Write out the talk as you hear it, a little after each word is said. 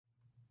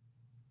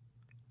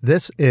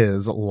This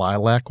is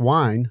Lilac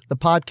Wine, the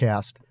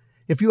podcast.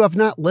 If you have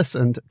not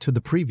listened to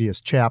the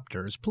previous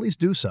chapters, please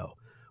do so.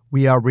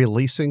 We are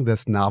releasing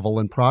this novel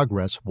in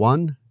progress,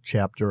 one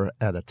chapter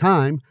at a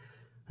time,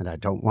 and I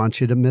don't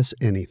want you to miss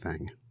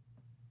anything.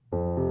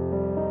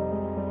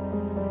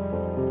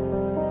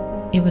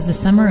 It was the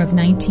summer of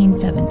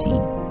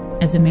 1917.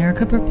 As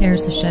America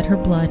prepares to shed her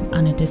blood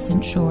on a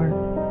distant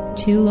shore,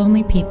 two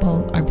lonely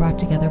people are brought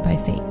together by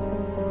fate.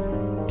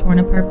 Torn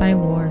apart by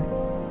war,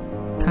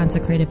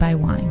 consecrated by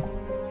wine.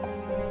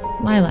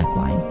 Lilac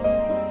Wine.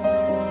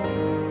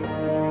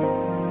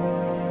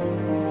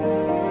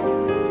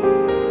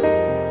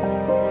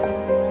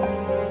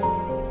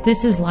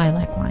 This is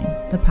Lilac Wine,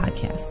 the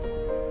podcast.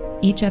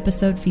 Each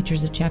episode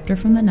features a chapter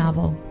from the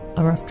novel,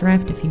 a rough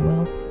draft if you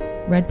will,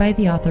 read by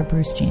the author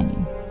Bruce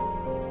Janey.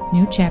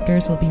 New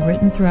chapters will be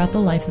written throughout the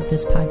life of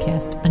this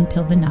podcast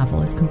until the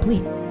novel is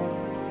complete.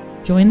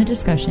 Join the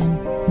discussion,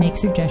 make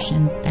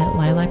suggestions at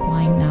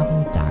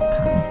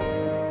lilacwinenovel.com.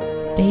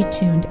 Stay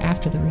tuned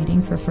after the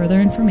reading for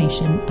further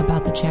information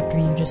about the chapter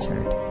you just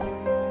heard.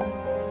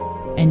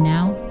 And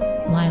now,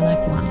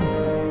 Lilac Wine.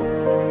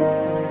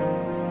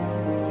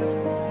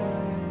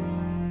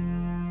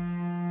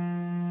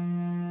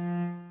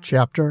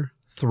 Chapter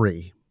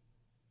 3.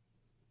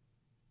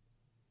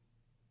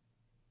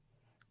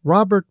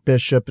 Robert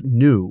Bishop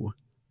knew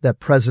that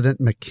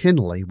President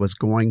McKinley was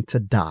going to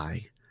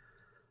die.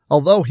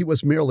 Although he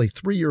was merely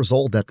 3 years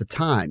old at the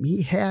time,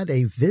 he had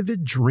a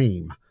vivid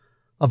dream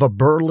of a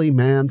burly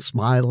man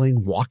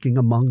smiling, walking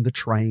among the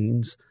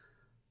trains.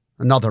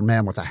 Another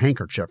man with a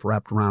handkerchief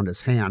wrapped around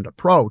his hand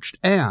approached,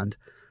 and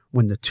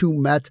when the two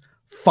met,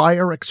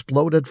 fire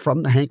exploded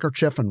from the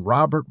handkerchief, and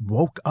Robert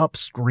woke up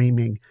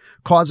screaming,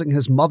 causing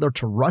his mother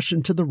to rush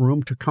into the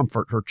room to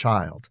comfort her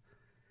child.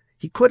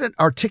 He couldn't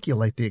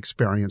articulate the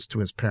experience to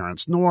his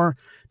parents, nor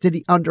did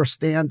he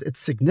understand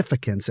its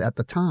significance at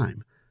the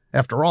time.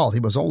 After all, he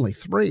was only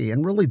 3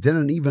 and really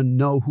didn't even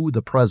know who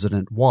the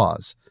president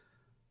was.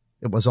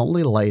 It was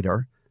only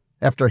later,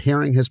 after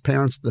hearing his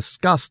parents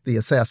discuss the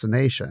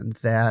assassination,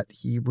 that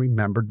he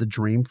remembered the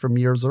dream from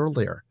years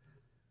earlier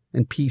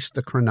and pieced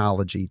the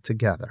chronology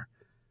together.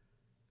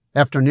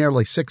 After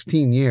nearly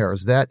 16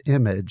 years, that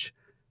image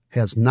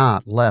has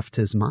not left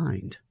his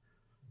mind.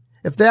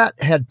 If that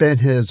had been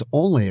his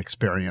only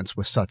experience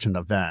with such an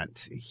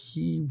event,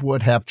 he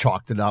would have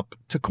chalked it up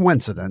to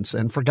coincidence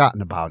and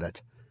forgotten about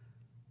it.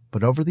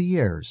 But over the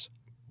years,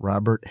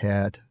 Robert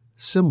had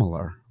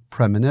similar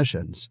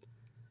premonitions.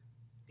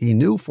 He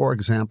knew, for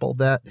example,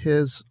 that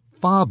his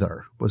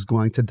father was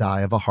going to die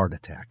of a heart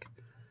attack.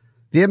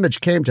 The image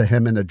came to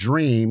him in a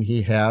dream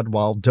he had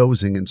while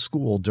dozing in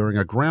school during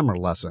a grammar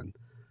lesson.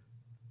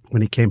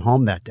 When he came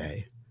home that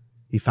day,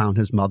 he found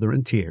his mother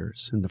in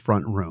tears in the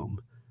front room,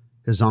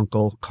 his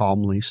uncle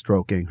calmly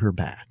stroking her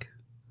back.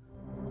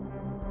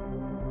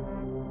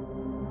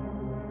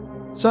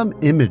 Some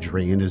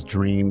imagery in his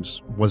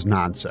dreams was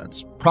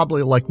nonsense,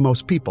 probably like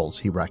most people's,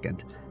 he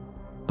reckoned.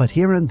 But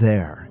here and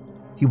there,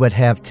 he would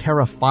have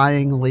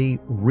terrifyingly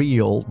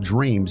real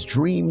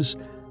dreams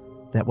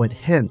that would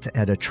hint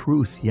at a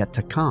truth yet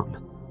to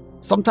come.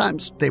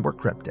 Sometimes they were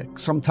cryptic,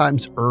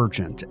 sometimes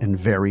urgent and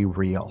very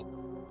real.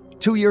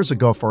 2 years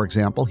ago, for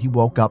example, he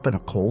woke up in a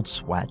cold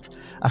sweat,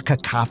 a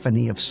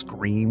cacophony of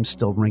screams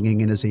still ringing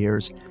in his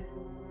ears.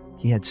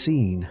 He had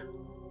seen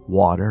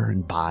water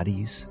and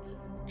bodies,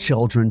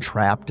 children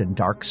trapped in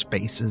dark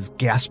spaces,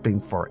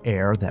 gasping for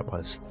air that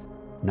was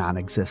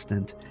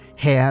non-existent,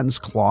 hands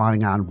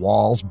clawing on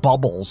walls,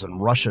 bubbles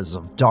and rushes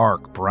of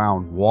dark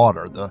brown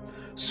water, the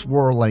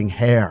swirling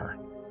hair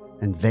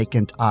and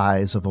vacant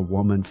eyes of a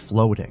woman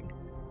floating,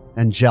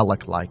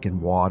 angelic-like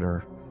in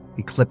water,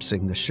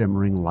 eclipsing the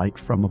shimmering light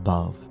from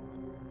above.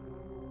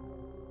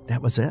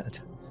 That was it.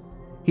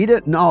 He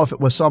didn't know if it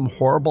was some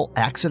horrible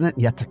accident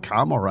yet to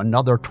come or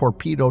another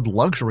torpedoed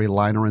luxury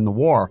liner in the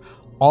war.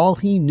 All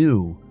he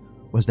knew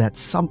was that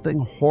something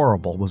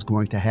horrible was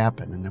going to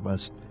happen, and there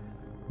was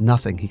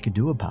nothing he could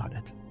do about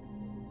it.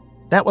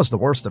 That was the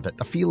worst of it,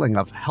 the feeling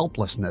of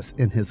helplessness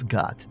in his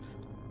gut.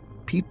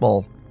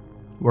 People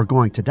were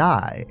going to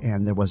die,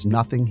 and there was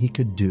nothing he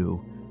could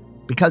do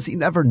because he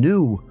never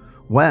knew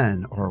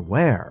when or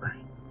where.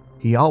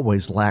 He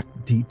always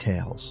lacked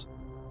details.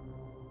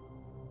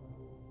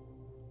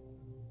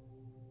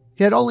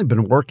 He had only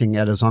been working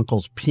at his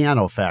uncle's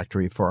piano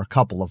factory for a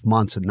couple of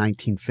months in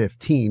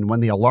 1915 when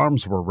the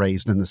alarms were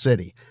raised in the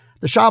city.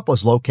 The shop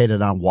was located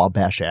on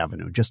Wabash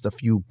Avenue, just a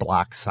few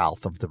blocks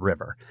south of the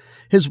river.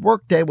 His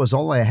workday was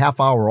only a half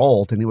hour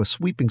old, and he was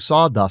sweeping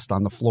sawdust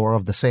on the floor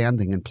of the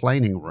sanding and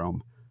planing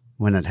room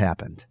when it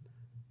happened.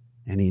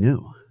 And he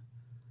knew.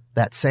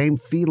 That same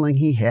feeling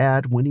he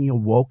had when he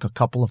awoke a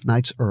couple of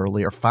nights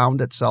earlier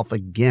found itself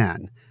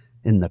again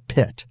in the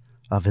pit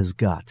of his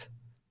gut.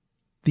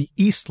 The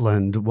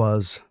Eastland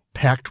was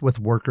packed with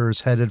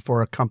workers headed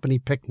for a company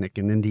picnic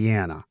in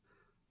Indiana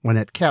when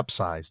it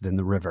capsized in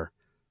the river,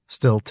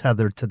 still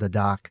tethered to the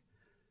dock.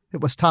 It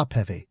was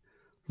top-heavy,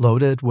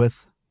 loaded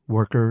with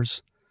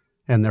workers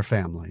and their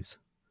families.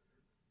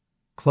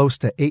 Close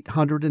to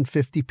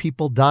 850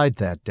 people died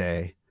that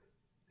day,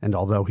 And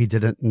although he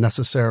didn't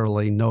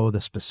necessarily know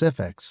the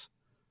specifics,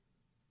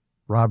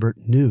 Robert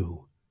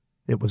knew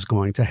it was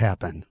going to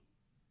happen.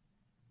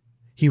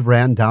 He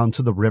ran down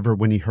to the river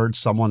when he heard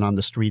someone on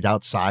the street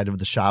outside of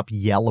the shop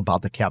yell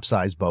about the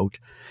capsized boat.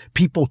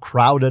 People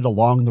crowded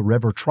along the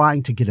river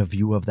trying to get a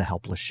view of the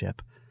helpless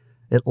ship.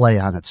 It lay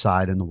on its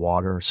side in the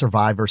water,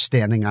 survivors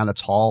standing on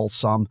its hull,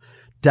 some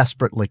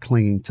desperately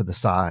clinging to the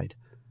side.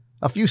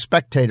 A few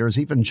spectators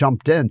even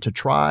jumped in to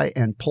try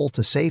and pull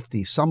to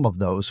safety some of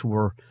those who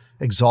were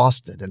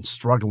exhausted and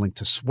struggling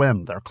to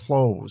swim, their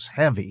clothes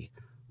heavy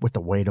with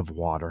the weight of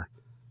water.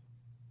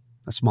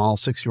 A small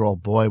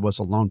 6-year-old boy was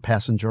a lone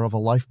passenger of a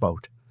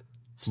lifeboat,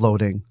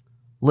 floating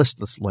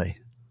listlessly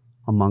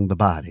among the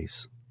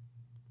bodies.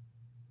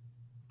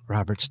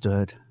 Robert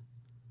stood,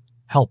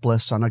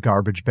 helpless on a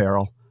garbage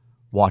barrel,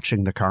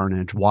 watching the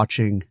carnage,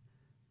 watching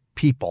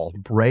people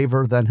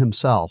braver than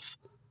himself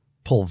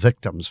pull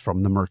victims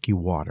from the murky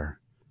water.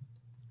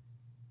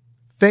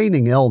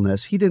 Feigning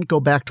illness, he didn't go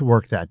back to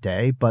work that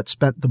day, but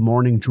spent the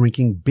morning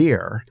drinking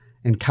beer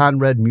in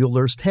Conrad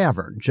Mueller's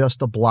Tavern,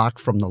 just a block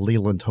from the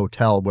Leland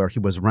Hotel where he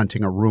was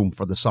renting a room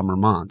for the summer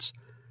months.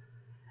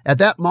 At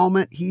that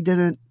moment, he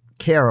didn't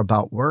care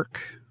about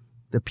work.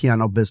 The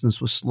piano business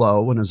was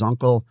slow, and his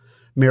uncle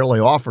merely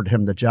offered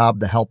him the job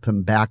to help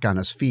him back on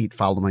his feet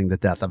following the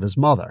death of his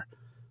mother.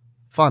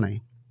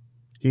 Funny,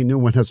 he knew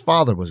when his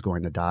father was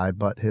going to die,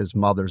 but his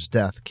mother's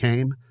death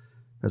came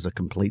as a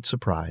complete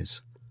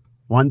surprise.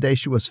 One day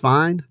she was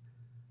fine.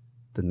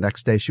 The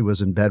next day she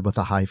was in bed with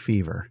a high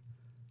fever.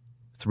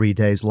 3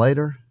 days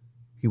later,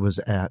 he was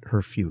at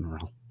her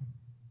funeral.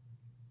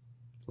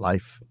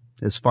 Life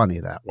is funny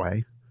that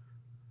way.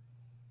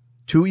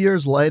 2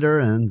 years later,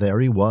 and there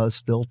he was,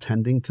 still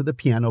tending to the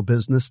piano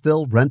business,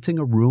 still renting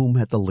a room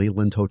at the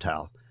Leland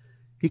Hotel.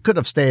 He could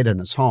have stayed in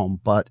his home,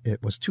 but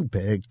it was too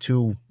big,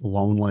 too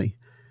lonely.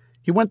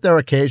 He went there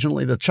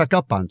occasionally to check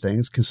up on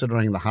things,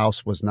 considering the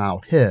house was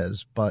now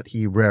his, but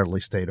he rarely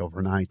stayed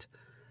overnight.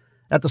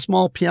 At the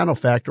small piano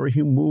factory,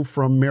 he moved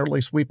from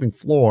merely sweeping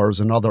floors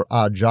and other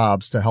odd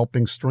jobs to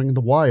helping string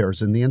the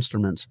wires in the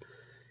instruments.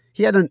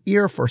 He had an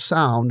ear for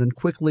sound and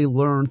quickly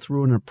learned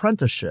through an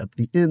apprenticeship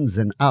the ins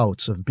and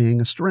outs of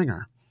being a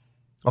stringer.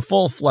 A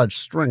full-fledged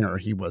stringer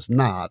he was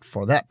not,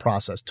 for that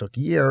process took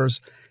years,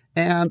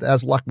 and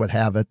as luck would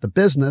have it, the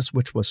business,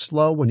 which was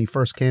slow when he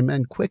first came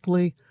in,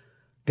 quickly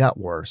got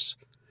worse.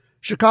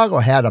 Chicago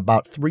had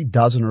about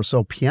 36 or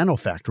so piano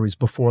factories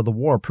before the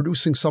war,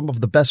 producing some of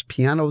the best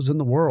pianos in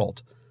the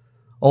world.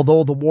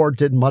 Although the war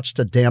did much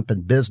to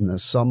dampen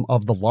business, some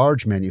of the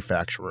large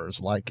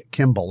manufacturers, like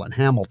Kimball and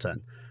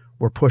Hamilton,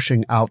 were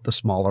pushing out the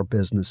smaller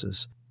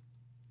businesses.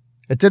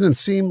 It didn't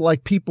seem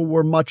like people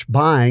were much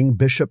buying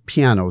Bishop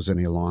pianos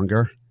any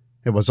longer.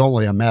 It was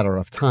only a matter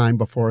of time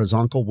before his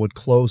uncle would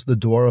close the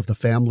door of the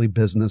family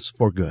business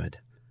for good.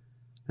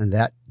 And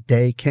that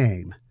day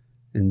came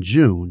in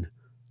June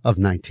of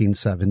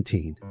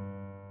 1917.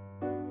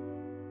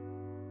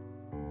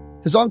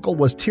 His uncle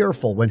was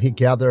tearful when he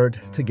gathered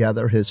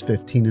together his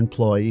 15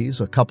 employees,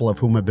 a couple of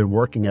whom had been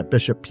working at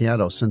Bishop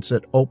Piano since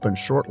it opened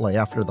shortly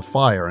after the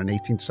fire in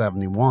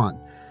 1871.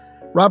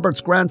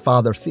 Robert's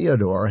grandfather,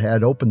 Theodore,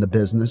 had opened the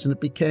business, and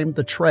it became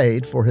the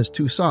trade for his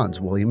 2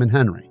 sons, William and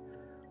Henry.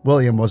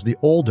 William was the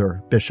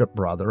older Bishop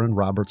brother and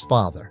Robert's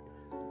father.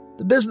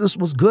 The business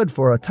was good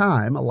for a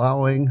time,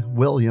 allowing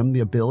William the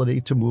ability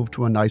to move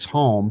to a nice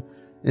home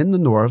in the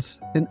north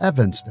in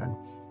Evanston.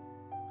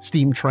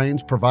 Steam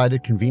trains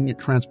provided convenient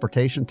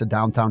transportation to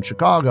downtown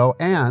Chicago,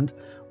 and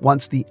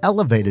once the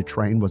elevated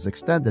train was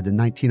extended in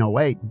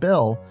 1908,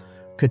 Bill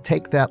could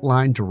take that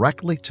line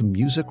directly to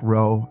Music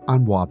Row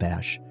on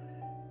Wabash.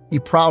 He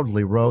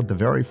proudly rode the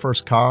very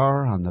first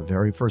car on the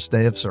very first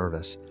day of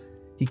service.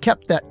 He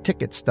kept that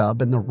ticket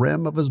stub in the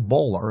rim of his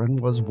bowler and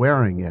was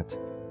wearing it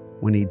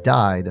when he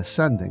died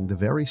ascending the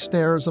very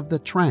stairs of the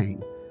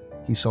train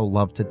he so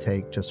loved to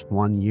take just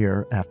 1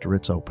 year after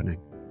its opening.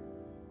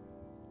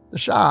 The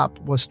shop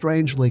was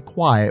strangely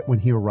quiet when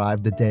he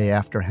arrived the day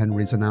after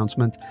Henry's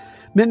announcement.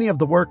 Many of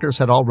the workers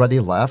had already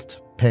left,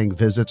 paying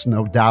visits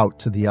no doubt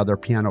to the other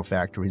piano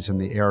factories in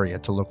the area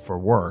to look for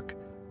work.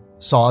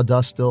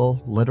 Sawdust still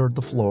littered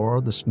the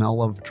floor, the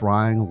smell of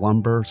drying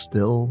lumber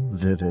still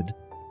vivid.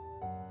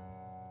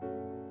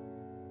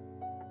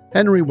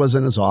 Henry was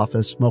in his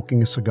office,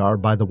 smoking a cigar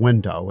by the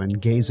window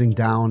and gazing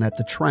down at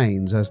the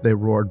trains as they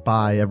roared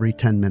by every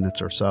 10 minutes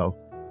or so.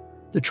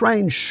 The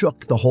trains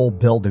shook the whole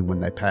building when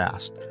they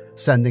passed,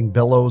 sending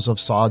billows of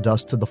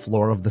sawdust to the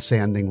floor of the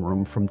sanding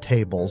room from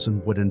tables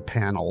and wooden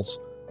panels,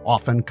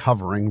 often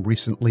covering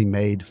recently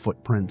made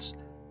footprints.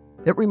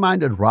 It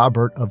reminded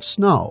Robert of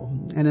snow,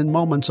 and in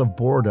moments of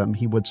boredom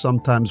he would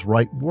sometimes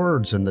write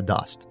words in the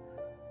dust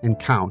and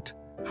count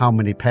how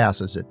many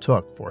passes it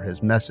took for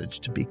his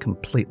message to be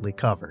completely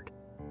covered.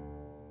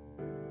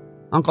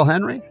 "Uncle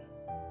Henry?"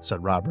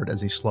 said Robert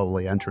as he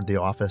slowly entered the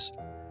office.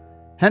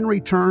 Henry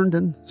turned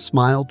and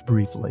smiled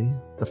briefly.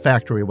 The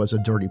factory was a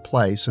dirty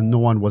place, and no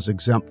one was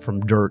exempt from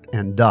dirt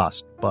and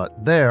dust,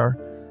 but there,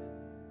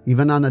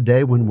 even on a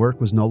day when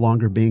work was no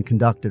longer being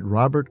conducted,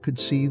 Robert could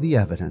see the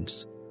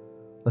evidence.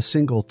 A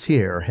single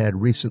tear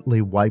had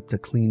recently wiped a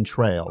clean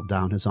trail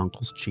down his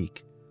uncle's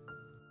cheek.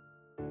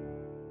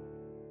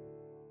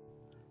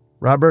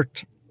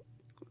 "Robert,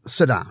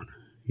 sit down,"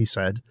 he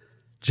said,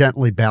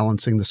 gently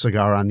balancing the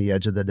cigar on the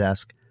edge of the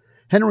desk.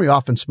 Henry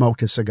often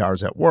smoked his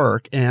cigars at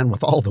work, and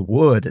with all the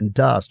wood and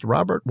dust,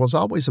 Robert was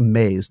always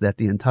amazed that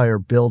the entire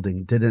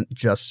building didn't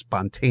just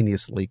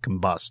spontaneously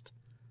combust.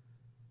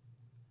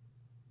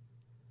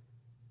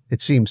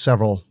 It seemed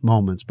several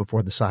moments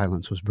before the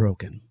silence was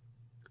broken.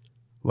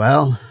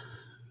 "Well,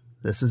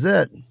 this is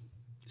it,"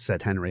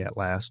 said Henry at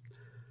last.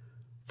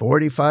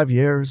 45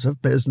 years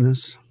of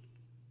business.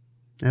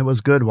 It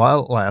was good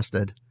while it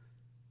lasted."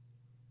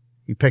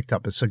 He picked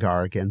up his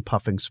cigar again,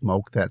 puffing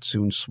smoke that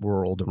soon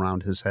swirled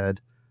around his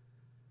head.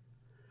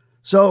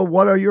 "So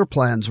what are your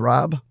plans,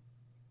 Rob?"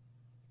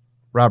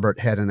 Robert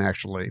hadn't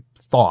actually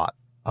thought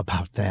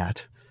about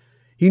that.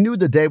 He knew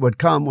the day would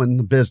come when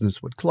the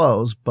business would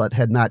close, but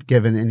had not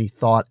given any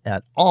thought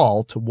at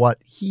all to what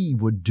he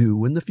would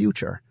do in the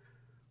future.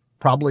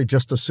 Probably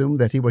just assumed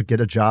that he would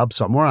get a job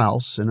somewhere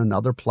else in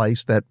another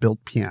place that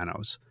built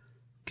pianos.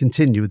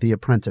 Continue the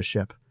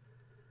apprenticeship.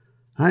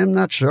 "I am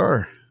not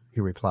sure," he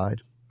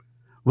replied.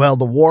 "Well,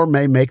 the war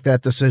may make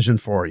that decision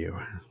for you.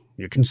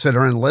 You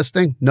consider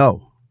enlisting?"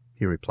 "No,"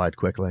 he replied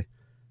quickly.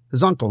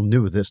 His uncle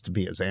knew this to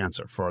be his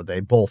answer, for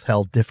they both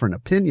held different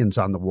opinions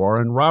on the war,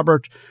 and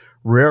Robert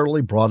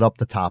rarely brought up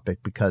the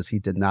topic because he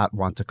did not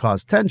want to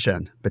cause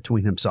tension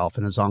between himself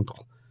and his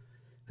uncle.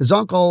 His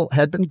uncle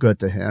had been good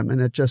to him,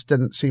 and it just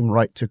didn't seem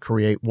right to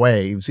create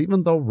waves,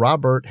 even though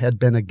Robert had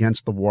been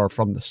against the war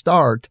from the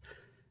start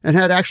and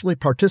had actually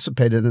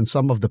participated in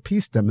some of the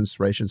peace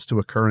demonstrations to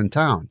occur in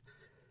town.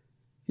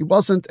 He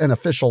wasn't an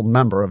official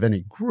member of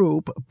any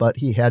group, but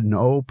he had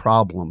no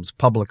problems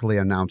publicly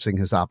announcing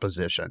his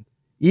opposition.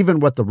 Even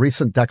with the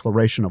recent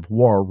declaration of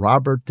war,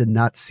 Robert did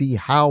not see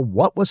how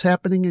what was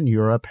happening in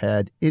Europe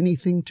had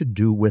anything to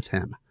do with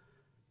him.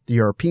 The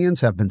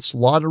Europeans have been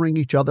slaughtering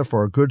each other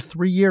for a good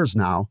 3 years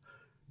now.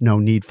 No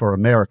need for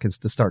Americans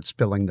to start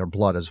spilling their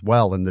blood as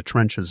well in the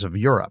trenches of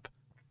Europe.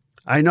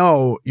 "I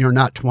know you're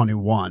not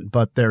 21,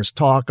 but there's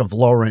talk of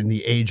lowering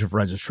the age of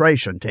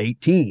registration to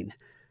 18,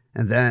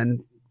 and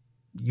then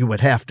you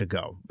would have to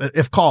go,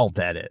 if called,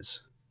 that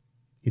is."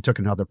 He took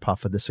another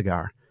puff of the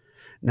cigar.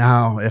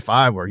 "Now, if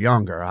I were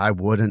younger, I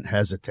wouldn't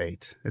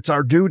hesitate. It's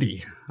our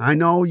duty. I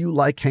know you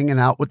like hanging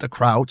out with the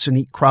Krauts and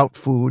eat Kraut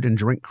food and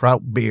drink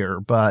Kraut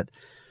beer, but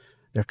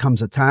there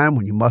comes a time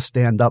when you must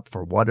stand up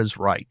for what is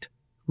right."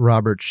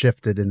 Robert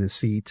shifted in his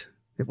seat.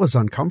 It was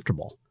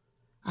uncomfortable.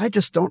 "I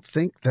just don't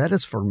think that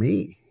is for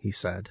me," he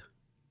said.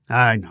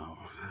 "I know.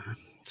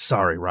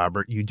 Sorry,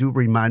 Robert. You do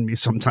remind me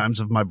sometimes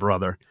of my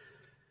brother.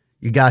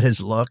 You got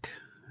his look,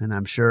 and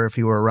I'm sure if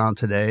he were around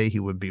today, he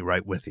would be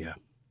right with you."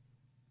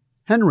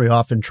 Henry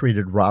often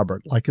treated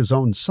Robert like his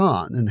own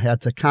son and had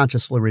to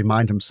consciously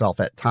remind himself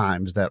at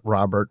times that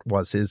Robert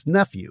was his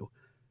nephew,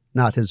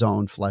 not his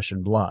own flesh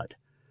and blood.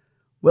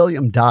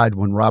 William died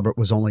when Robert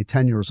was only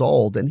 10 years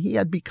old, and he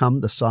had become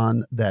the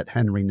son that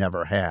Henry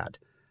never had.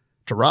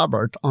 To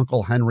Robert,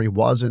 Uncle Henry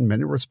was in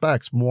many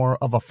respects more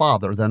of a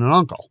father than an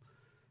uncle.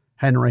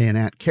 Henry and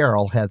Aunt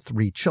Carol had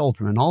 3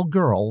 children, all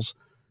girls,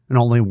 and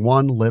only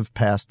one lived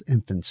past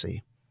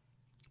infancy.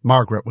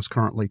 Margaret was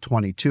currently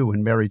 22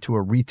 and married to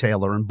a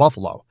retailer in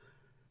Buffalo.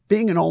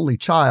 Being an only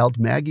child,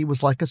 Maggie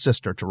was like a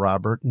sister to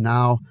Robert.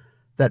 Now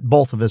that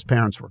both of his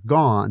parents were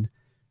gone,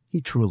 he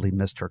truly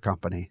missed her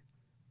company,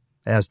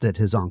 as did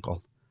his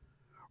uncle.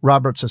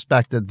 Robert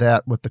suspected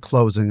that with the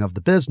closing of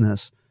the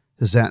business,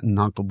 his aunt and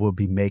uncle would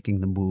be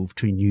making the move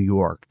to New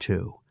York,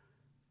 too.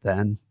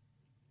 Then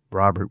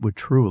Robert would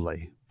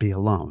truly be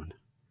alone.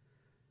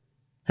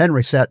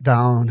 Henry sat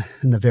down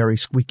in the very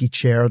squeaky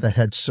chair that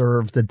had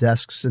served the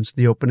desk since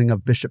the opening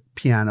of Bishop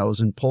Pianos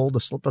and pulled a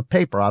slip of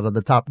paper out of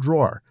the top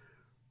drawer.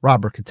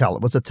 Robert could tell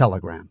it was a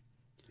telegram.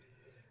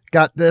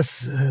 "Got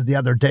this the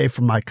other day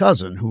from my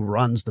cousin, who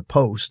runs the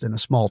post in a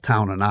small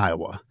town in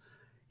Iowa.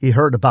 He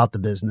heard about the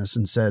business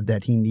and said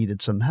that he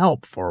needed some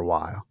help for a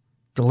while.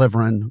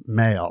 Delivering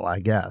mail, I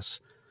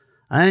guess.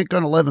 I ain't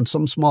going to live in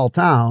some small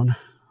town.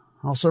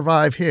 I'll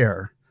survive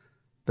here.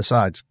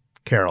 Besides,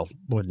 Carol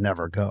would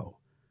never go."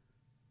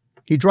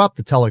 He dropped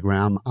the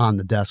telegram on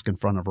the desk in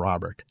front of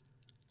Robert.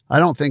 "I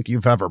don't think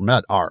you've ever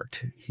met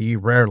Art. He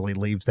rarely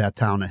leaves that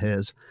town of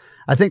his.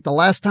 I think the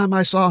last time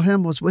I saw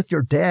him was with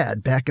your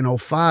dad back in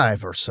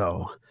 05 or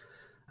so.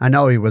 I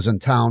know he was in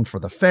town for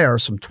the fair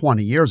some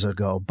 20 years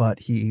ago,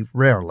 but he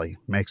rarely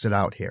makes it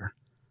out here.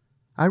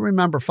 I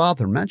remember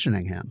Father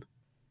mentioning him.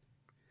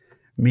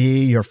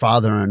 Me, your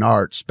father, and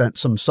Art spent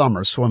some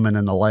summers swimming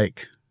in the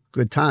lake.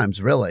 Good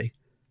times, really."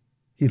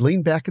 He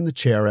leaned back in the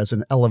chair as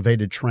an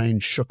elevated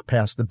train shook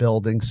past the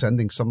building,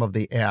 sending some of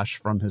the ash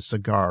from his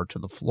cigar to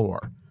the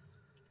floor.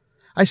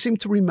 "I seem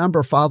to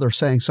remember Father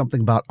saying something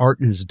about Art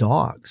and his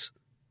dogs."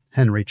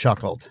 Henry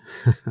chuckled.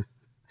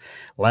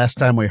 "Last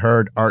time we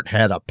heard, Art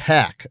had a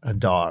pack of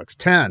dogs,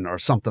 10 or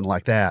something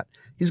like that.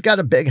 He's got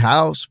a big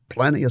house,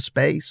 plenty of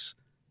space."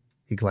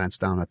 He glanced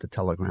down at the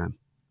telegram.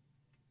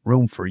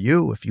 "Room for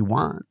you if you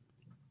want."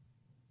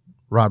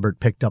 Robert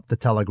picked up the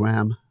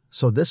telegram.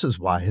 So this is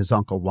why his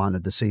uncle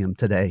wanted to see him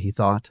today, he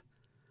thought.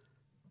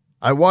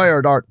 I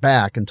wired Art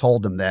back and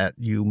told him that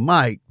you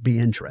might be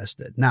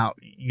interested. Now,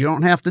 you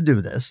don't have to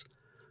do this,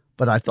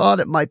 but I thought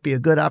it might be a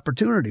good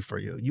opportunity for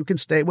you. You can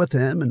stay with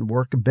him and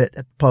work a bit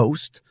at the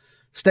Post.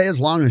 Stay as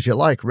long as you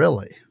like,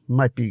 really.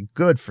 Might be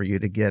good for you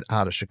to get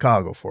out of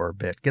Chicago for a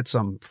bit, get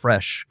some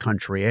fresh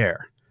country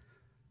air.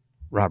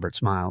 Robert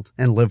smiled.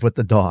 And live with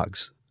the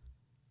dogs.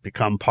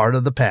 Become part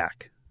of the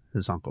pack,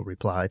 his uncle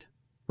replied.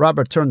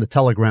 Robert turned the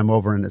telegram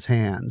over in his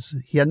hands.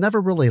 He had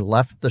never really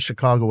left the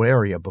Chicago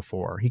area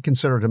before. He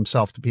considered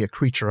himself to be a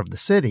creature of the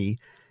city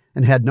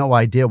and had no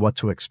idea what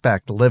to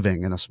expect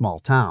living in a small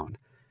town.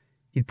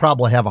 He'd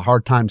probably have a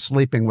hard time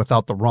sleeping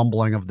without the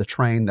rumbling of the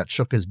train that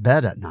shook his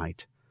bed at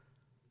night.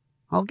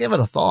 I'll give it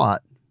a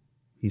thought,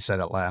 he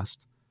said at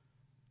last.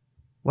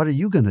 What are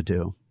you going to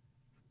do?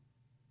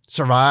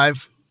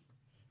 Survive.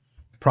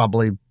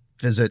 Probably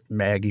visit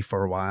Maggie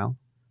for a while.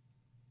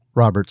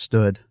 Robert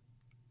stood.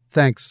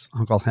 Thanks,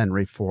 Uncle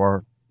Henry,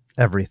 for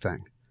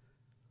everything.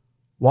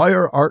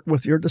 Wire Art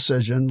with your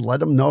decision.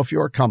 Let him know if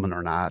you're coming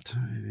or not.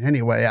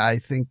 Anyway, I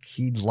think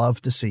he'd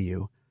love to see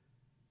you.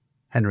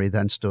 Henry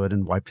then stood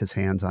and wiped his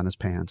hands on his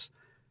pants.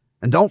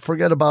 And don't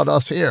forget about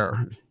us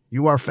here.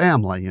 You are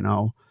family, you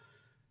know.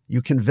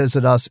 You can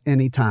visit us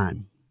any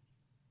time.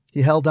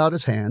 He held out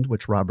his hand,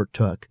 which Robert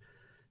took.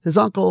 His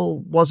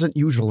uncle wasn't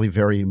usually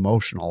very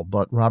emotional,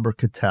 but Robert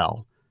could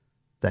tell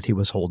that he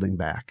was holding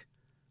back.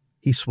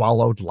 He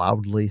swallowed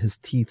loudly, his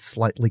teeth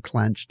slightly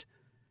clenched.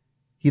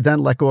 He then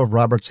let go of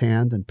Robert's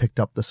hand and picked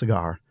up the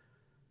cigar.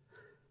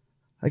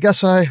 I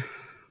guess I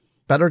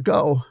better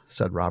go,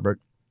 said Robert.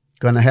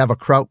 Going to have a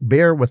kraut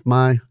beer with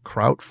my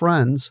kraut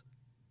friends.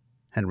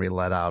 Henry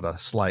let out a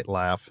slight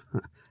laugh.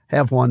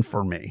 Have one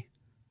for me.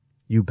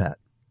 You bet,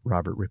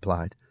 Robert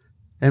replied.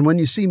 And when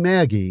you see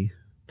Maggie,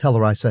 tell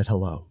her I said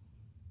hello.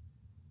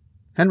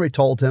 Henry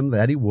told him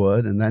that he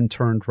would and then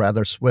turned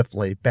rather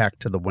swiftly back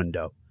to the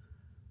window.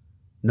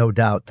 No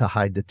doubt to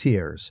hide the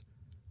tears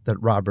that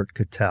Robert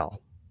could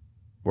tell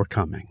were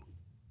coming.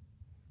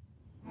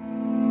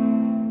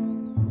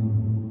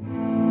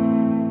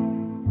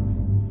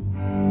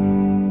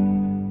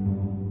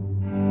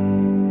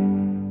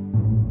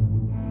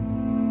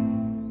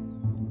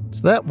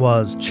 So that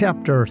was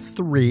Chapter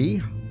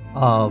 3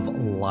 of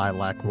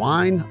Lilac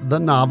Wine, the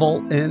novel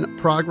in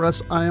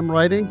progress I am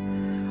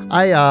writing.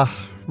 I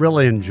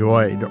really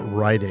enjoyed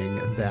writing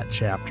that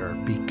chapter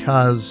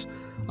because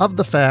of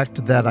the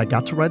fact that I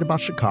got to write about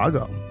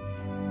Chicago.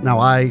 Now,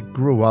 I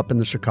grew up in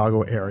the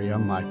Chicago area.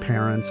 My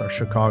parents are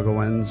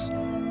Chicagoans.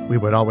 We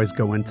would always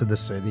go into the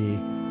city,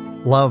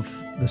 love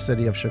the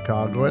city of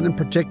Chicago, and in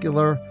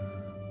particular,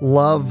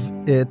 love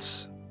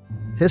its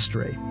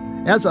history.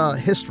 As a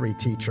history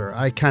teacher,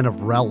 I kind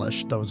of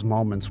relish those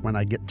moments when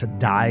I get to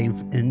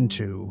dive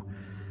into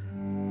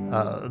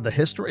the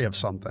history of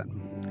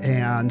something.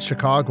 And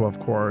Chicago, of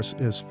course,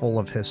 is full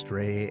of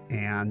history,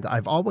 and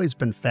I've always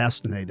been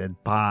fascinated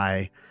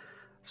by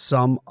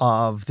some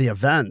of the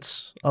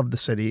events of the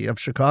city of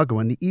Chicago.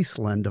 And the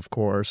Eastland, of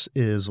course,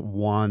 is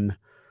one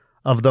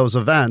of those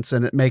events,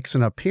 and it makes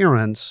an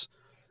appearance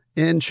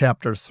in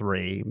Chapter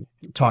 3,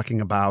 talking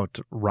about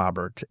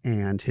Robert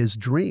and his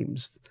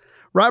dreams.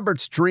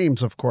 Robert's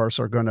dreams, of course,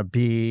 are going to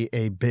be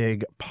a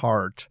big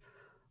part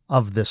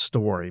of this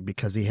story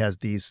because he has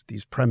these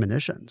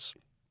premonitions.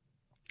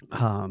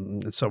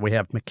 So we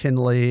have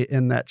McKinley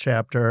in that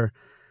chapter,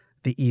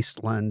 the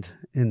Eastland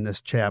in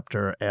this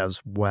chapter as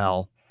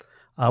well.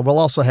 We'll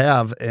also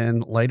have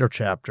in later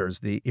chapters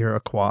the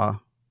Iroquois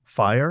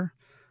fire,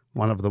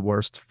 one of the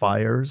worst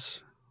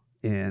fires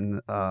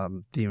in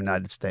the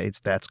United States.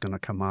 That's going to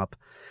come up.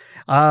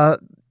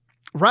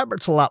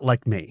 Robert's a lot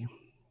like me.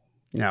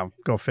 Now,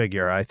 go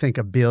figure. I think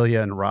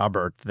Abelia and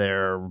Robert,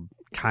 they're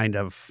kind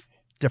of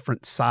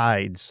different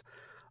sides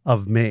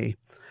of me.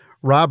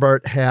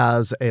 Robert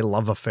has a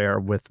love affair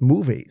with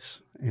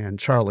movies, and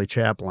Charlie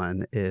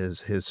Chaplin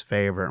is his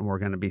favorite, and we're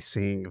going to be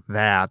seeing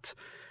that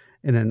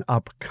in an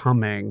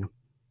upcoming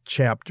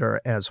chapter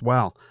as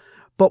well.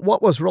 But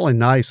what was really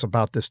nice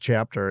about this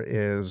chapter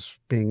is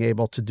being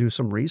able to do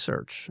some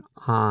research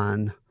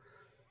on,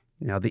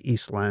 the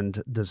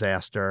Eastland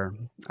disaster,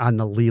 on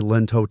the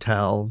Leland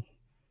Hotel,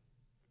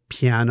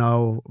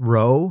 Piano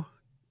Row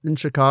in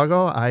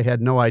Chicago. I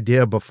had no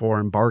idea before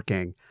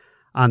embarking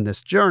on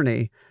this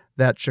journey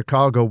that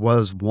Chicago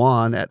was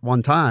at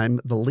one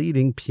time, the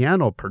leading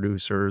piano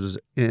producers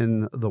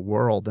in the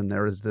world. And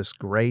there is this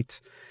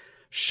great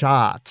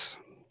shot,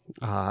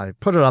 I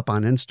put it up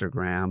on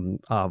Instagram,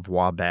 of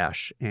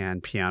Wabash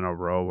and Piano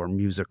Row, or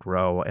Music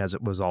Row, as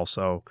it was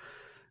also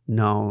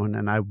known.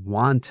 And I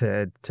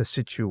wanted to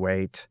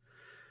situate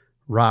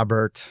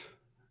Robert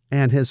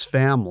and his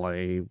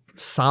family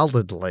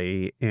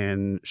solidly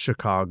in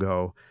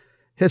Chicago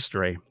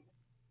history.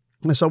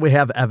 And so we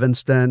have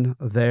Evanston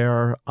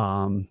there.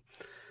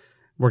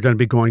 We're going to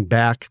be going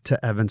back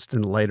to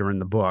Evanston later in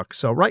the book.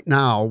 So right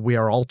now we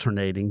are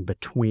alternating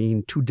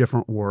between two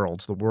different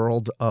worlds. The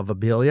world of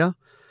Abelia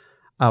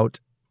out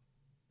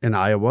in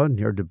Iowa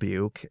near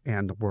Dubuque,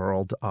 and the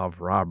world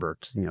of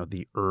Robert,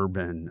 the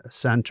urban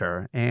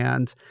center.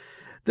 And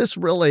this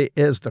really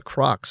is the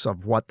crux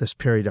of what this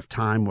period of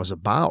time was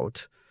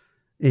about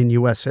in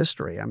U.S.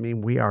 history. I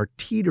mean, we are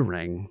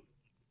teetering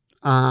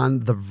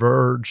on the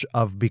verge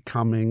of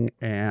becoming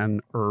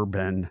an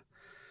urban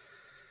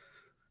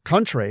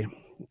country.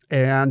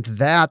 And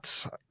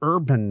that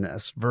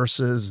urbanness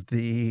versus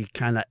the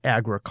kind of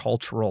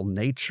agricultural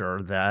nature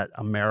that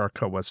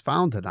America was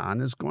founded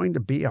on is going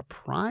to be a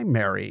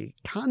primary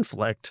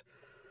conflict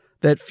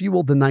that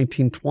fueled the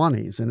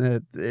 1920s.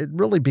 And it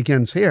really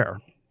begins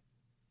here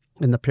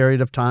in the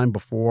period of time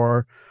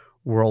before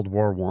World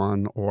War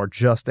I, or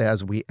just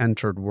as we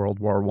entered World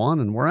War I,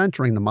 and we're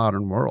entering the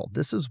modern world.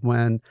 This is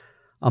when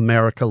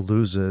America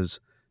loses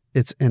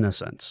its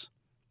innocence.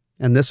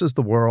 And this is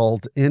the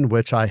world in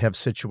which I have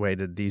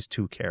situated these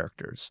two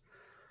characters,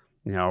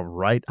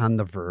 right on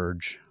the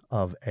verge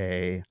of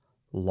a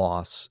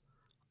loss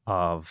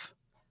of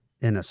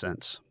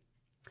innocence.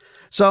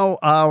 So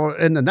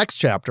in the next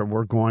chapter,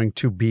 we're going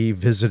to be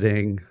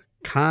visiting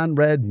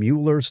Conrad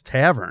Mueller's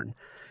Tavern.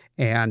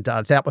 And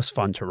that was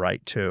fun to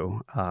write,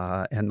 too.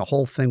 And the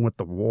whole thing with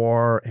the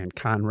war and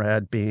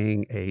Conrad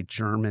being a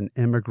German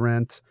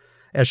immigrant,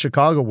 as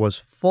Chicago was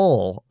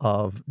full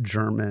of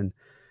German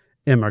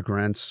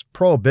immigrants,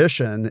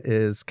 Prohibition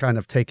is kind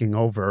of taking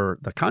over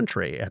the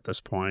country at this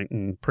point,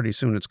 and pretty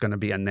soon it's going to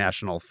be a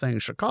national thing.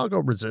 Chicago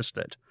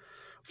resisted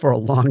for a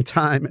long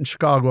time, and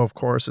Chicago, of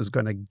course, is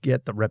going to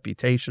get the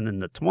reputation in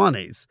the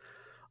 20s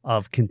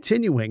of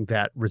continuing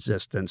that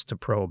resistance to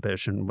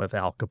Prohibition with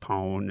Al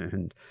Capone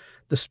and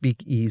the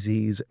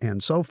speakeasies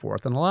and so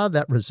forth. And a lot of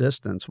that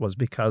resistance was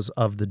because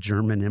of the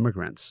German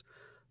immigrants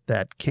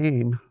that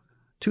came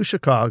to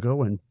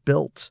Chicago and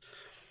built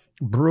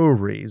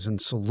breweries and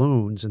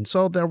saloons. And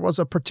so there was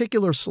a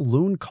particular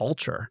saloon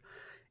culture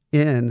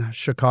in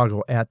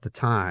Chicago at the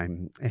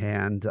time,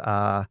 and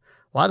a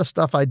lot of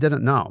stuff I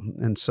didn't know.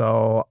 And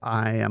so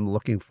I am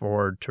looking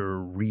forward to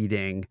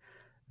reading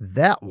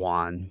that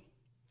one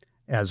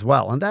as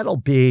well. And that'll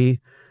be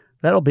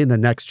the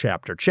next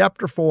chapter,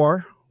 chapter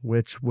 4,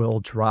 which will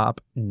drop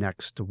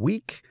next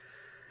week.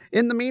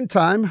 In the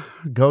meantime,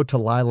 go to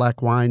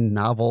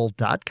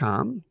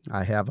lilakwinenovel.com.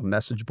 I have a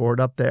message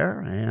board up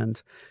there,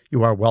 and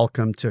you are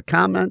welcome to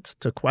comment,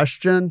 to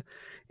question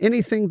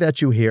anything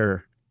that you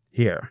hear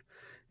here.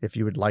 If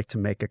you would like to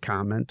make a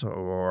comment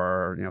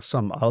or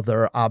some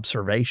other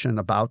observation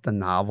about the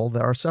novel,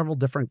 there are several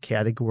different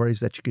categories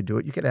that you could do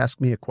it. You could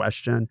ask me a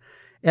question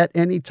at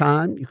any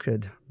time. You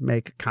could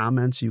make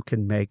comments. You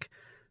can make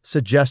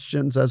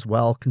suggestions as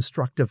well.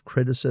 Constructive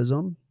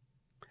criticism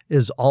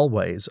is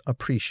always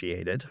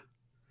appreciated.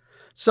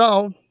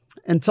 So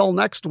until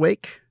next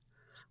week,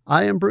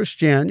 I am Bruce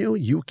Janu.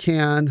 You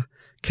can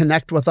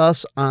connect with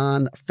us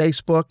on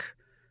Facebook,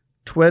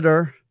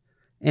 Twitter,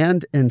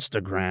 and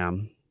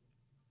Instagram.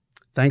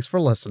 Thanks for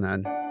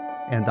listening,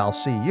 and I'll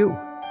see you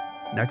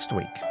next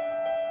week.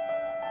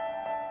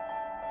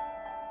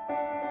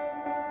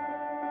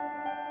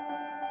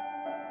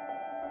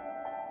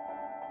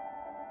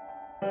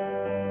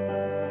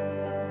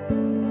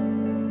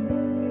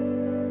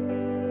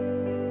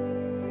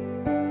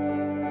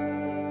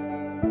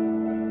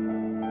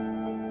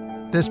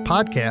 This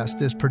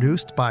podcast is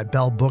produced by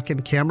Bell Book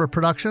and Camera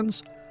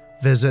Productions.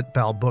 Visit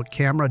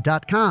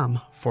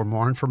bellbookcamera.com for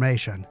more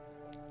information.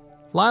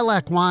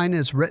 Lilac Wine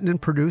is written and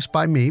produced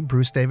by me,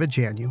 Bruce David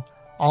Janu.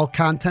 All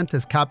content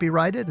is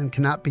copyrighted and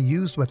cannot be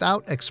used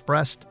without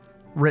expressed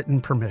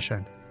written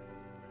permission.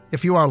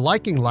 If you are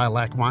liking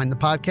Lilac Wine, the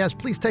podcast,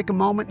 please take a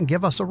moment and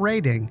give us a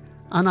rating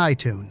on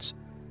iTunes.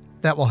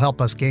 That will help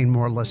us gain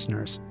more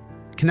listeners.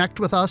 Connect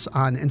with us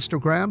on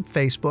Instagram,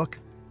 Facebook,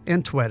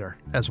 and Twitter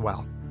as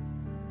well.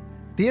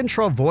 The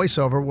intro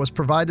voiceover was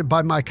provided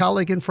by my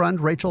colleague and friend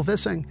Rachel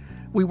Vissing.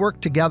 We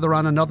work together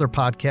on another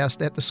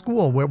podcast at the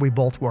school where we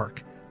both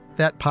work.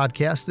 That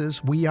podcast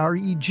is We Are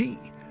EG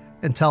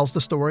and tells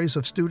the stories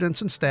of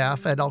students and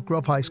staff at Elk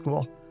Grove High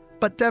School,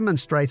 but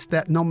demonstrates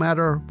that no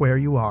matter where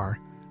you are,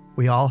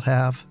 we all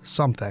have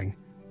something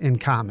in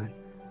common.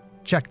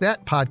 Check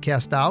that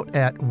podcast out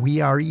at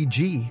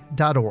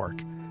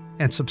weareg.org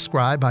and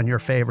subscribe on your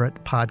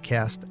favorite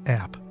podcast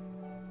app.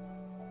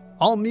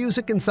 All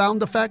music and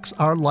sound effects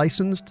are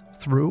licensed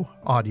through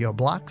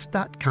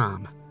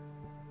audioblocks.com.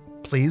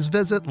 Please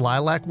visit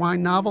Lilac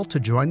Wine Novel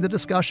to join the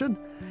discussion.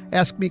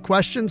 Ask me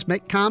questions,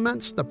 make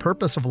comments. The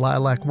purpose of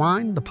Lilac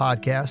Wine, the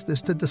podcast, is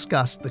to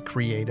discuss the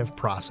creative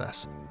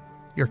process.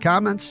 Your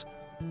comments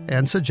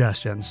and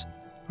suggestions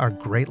are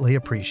greatly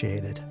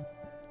appreciated.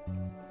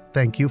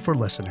 Thank you for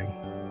listening.